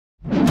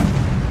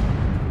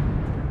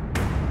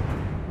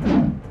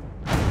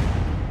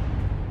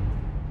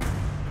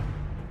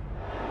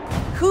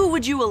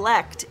would you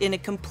elect in a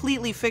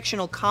completely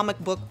fictional comic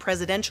book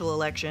presidential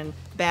election,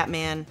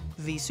 Batman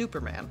v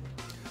Superman?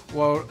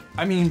 Well,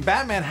 I mean,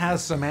 Batman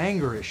has some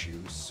anger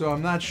issues, so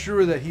I'm not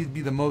sure that he'd be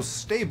the most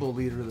stable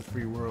leader of the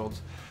free world.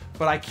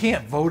 But I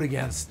can't vote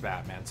against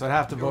Batman, so I'd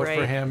have to vote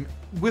for him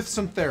with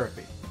some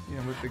therapy. You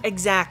know, with the,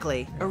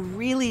 exactly. A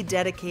really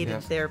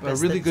dedicated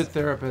therapist. A really good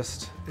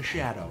therapist, a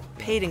Shadow.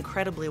 Paid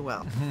incredibly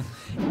well.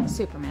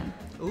 Superman.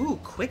 Ooh,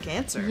 quick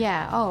answer.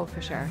 Yeah, oh,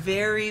 for sure.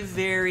 Very,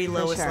 very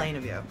Lois sure. Lane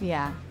of you.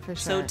 Yeah, for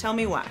sure. So tell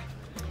me why.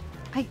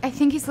 I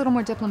think he's a little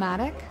more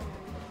diplomatic.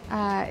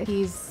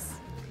 He's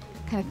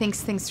kind of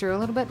thinks things through a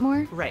little bit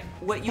more. Right.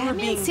 What you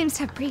Batman seems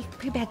to have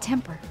pretty bad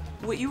temper.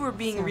 What you were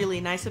being really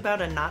nice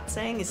about and not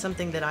saying is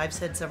something that I've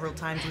said several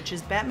times, which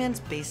is Batman's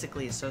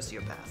basically a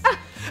sociopath.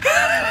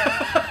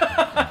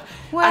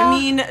 Well, I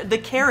mean, the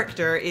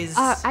character is...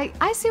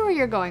 I see where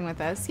you're going with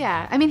this,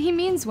 yeah. I mean, he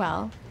means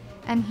well,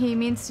 and he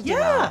means to do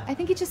well. I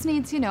think he just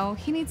needs, you know,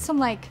 he needs some,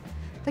 like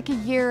a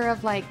year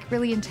of, like,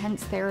 really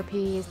intense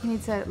therapy. He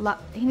needs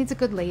a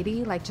good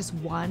lady, like, just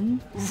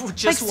one.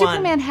 Just like, one.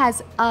 Superman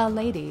has a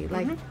lady.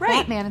 Like,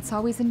 Batman, it's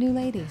always a new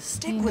lady.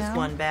 Stick with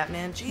one,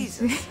 Batman.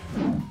 Jesus.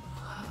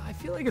 I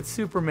feel like it's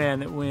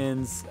Superman that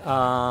wins.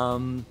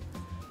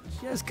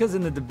 Just because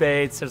in the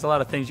debates, there's a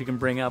lot of things you can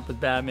bring up with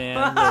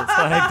Batman that's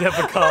like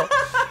difficult,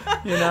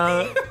 you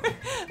know.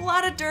 A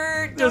lot of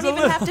dirt. Don't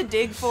even have to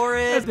dig for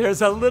it.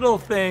 There's a little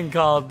thing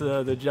called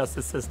the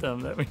justice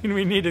system that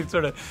we need to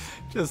sort of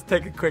just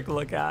take a quick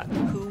look at.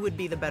 Who would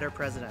be the better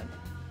president,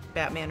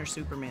 Batman or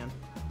Superman?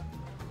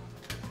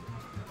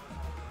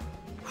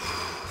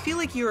 I feel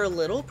like you're a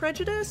little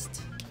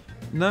prejudiced.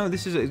 No,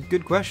 this is a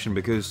good question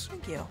because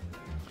Thank you.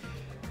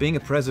 being a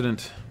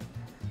president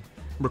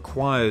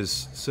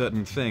requires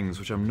certain things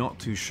which I'm not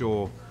too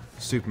sure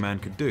Superman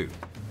could do.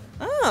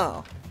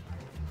 Oh.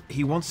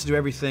 He wants to do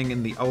everything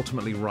in the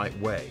ultimately right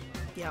way.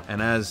 Yep.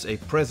 And as a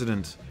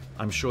president,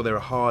 I'm sure there are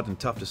hard and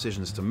tough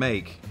decisions to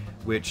make,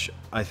 which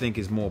I think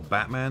is more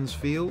Batman's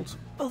field.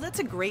 Oh, that's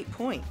a great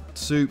point.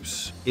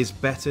 Supes is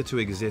better to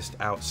exist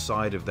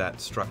outside of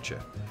that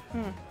structure,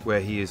 where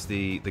he is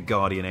the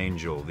guardian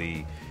angel,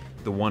 the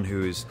one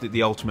who is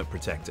the ultimate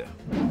protector.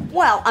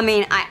 Well, I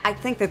mean, I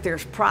think that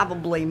there's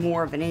probably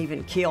more of an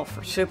even keel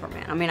for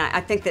Superman. I mean,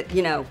 I think that,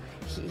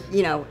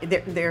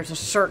 there's a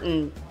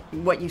certain,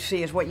 what you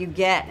see is what you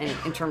get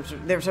in terms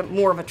of, there's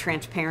more of a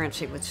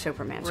transparency with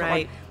Superman. So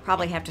I'd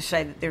probably have to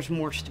say that there's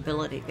more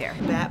stability there.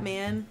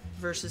 Batman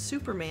versus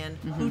Superman,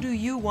 who do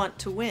you want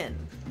to win?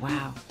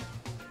 Wow.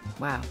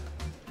 Wow.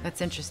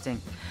 That's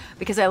interesting.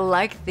 Because I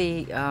like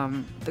the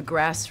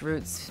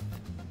grassroots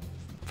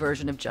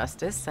version of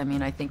justice. I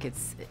mean, I think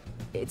it's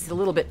a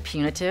little bit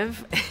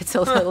punitive. It's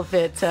a little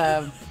bit,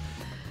 the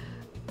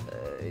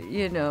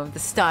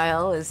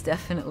style is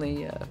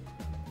definitely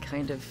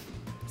kind of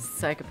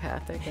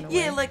psychopathic in a way.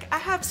 Yeah, like, I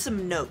have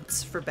some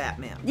notes for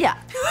Batman. Yeah.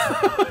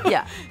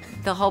 Yeah.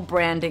 The whole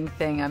branding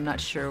thing, I'm not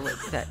sure what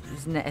that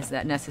is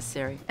that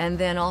necessary. And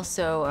then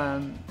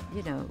also,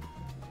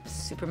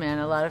 Superman,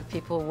 a lot of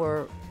people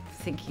were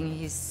thinking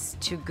he's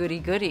too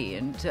goody-goody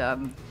and,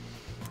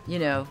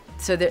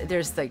 so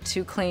there's like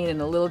too clean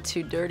and a little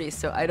too dirty,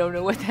 so I don't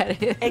know what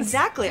that is.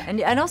 Exactly.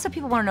 And also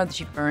people want to know that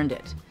you've earned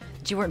it,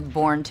 that you weren't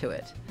born to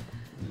it.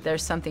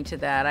 There's something to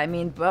that. I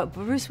mean,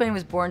 Bruce Wayne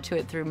was born to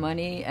it through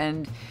money,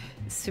 and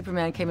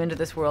Superman came into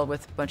this world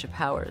with a bunch of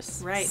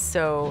powers. Right.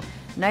 So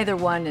neither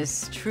one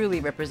is truly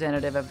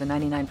representative of the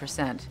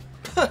 99%.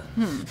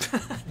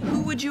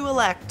 Who would you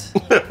elect?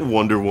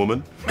 Wonder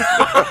Woman.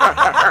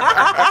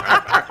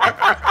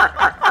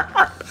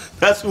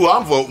 That's who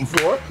I'm voting for.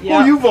 Yep. Who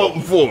are you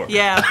voting for?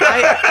 Yeah,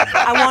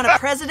 I want a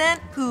president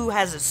who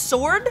has a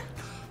sword.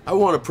 I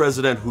want a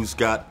president who's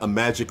got a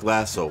magic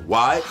lasso.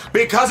 Why?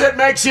 Because it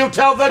makes you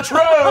tell the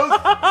truth!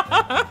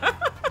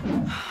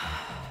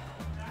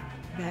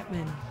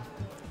 Batman.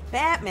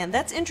 Batman,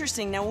 that's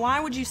interesting. Now,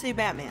 why would you say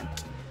Batman?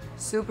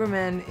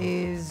 Superman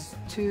is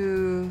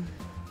too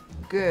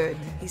good.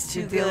 He's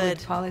too to deal good.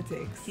 with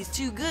politics. He's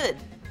too good.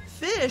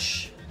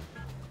 Fish.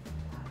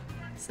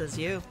 Says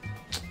you.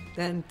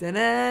 Dun dun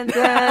dun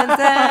dun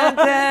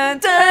dun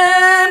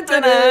dun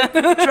dun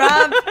dun.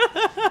 Trump,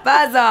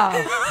 buzz off.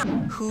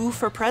 Who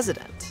for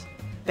president?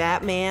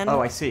 Batman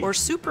Oh, I see. or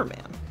Superman?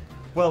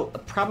 Well,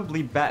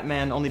 probably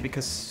Batman, only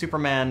because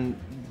Superman,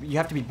 you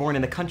have to be born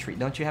in the country,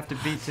 don't you? Have to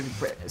be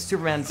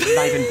Superman's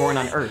not even born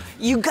on Earth.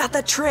 You got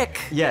the trick.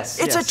 Yes,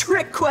 It's yes. a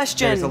trick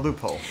question. There's a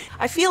loophole.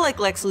 I feel like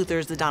Lex Luthor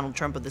is the Donald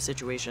Trump of the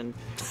situation.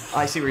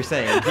 I see what you're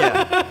saying,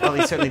 yeah. Well,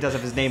 he certainly does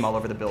have his name all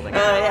over the building.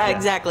 Yeah,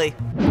 exactly.